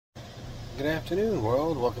Good afternoon,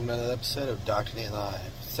 world. Welcome to another episode of Dr. Nate Live.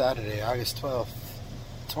 Saturday, August 12th,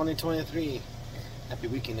 2023. Happy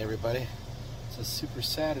weekend, everybody. It's a super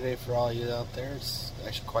Saturday for all you out there. It's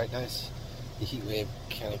actually quite nice. The heat wave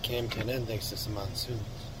kind of came to an end thanks to some monsoons.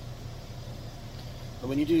 But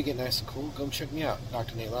when you do get nice and cool, go check me out,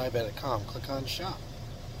 DoctorNateLive.com. Click on Shop.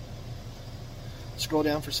 Scroll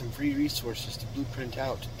down for some free resources to blueprint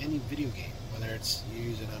out any video game, whether it's you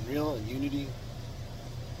use an Unreal and Unity,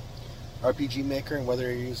 RPG Maker, and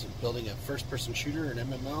whether you're building a first-person shooter or an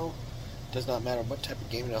MMO, it does not matter what type of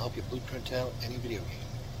game, it'll help you blueprint out any video game.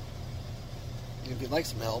 If you'd like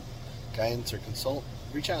some help, guidance, or consult,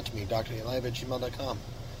 reach out to me, DoctorNateLive@gmail.com.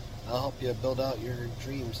 I'll help you build out your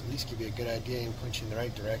dreams, at least give you a good idea and point you in the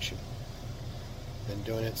right direction. Been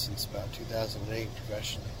doing it since about 2008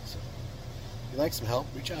 professionally, so if you'd like some help,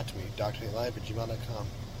 reach out to me, DoctorNateLive@gmail.com.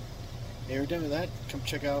 Hey, we're done with that. Come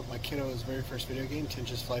check out my kiddo's very first video game,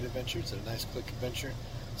 Tinge's Flight Adventure. It's a nice, quick adventure.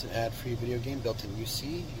 It's an ad-free video game built in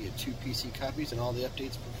UC. You get 2 PC copies and all the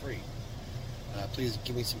updates for free. Please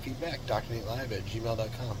give me some feedback,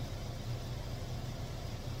 DoctorNateLive@gmail.com.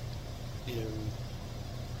 If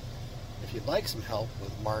you'd like some help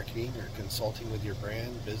with marketing or consulting with your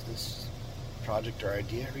brand, business, project, or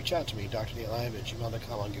idea, reach out to me,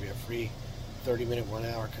 DoctorNateLive@gmail.com. I'll give you a free 30-minute,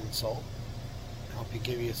 1-hour consult. Help you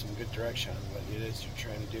give you some good direction on what it is you're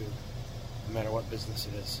trying to do, no matter what business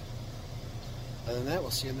it is. Other than that,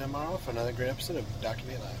 we'll see you tomorrow for another great episode of Dr.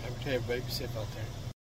 Nate Live. Have a good day, everybody. Be safe out there.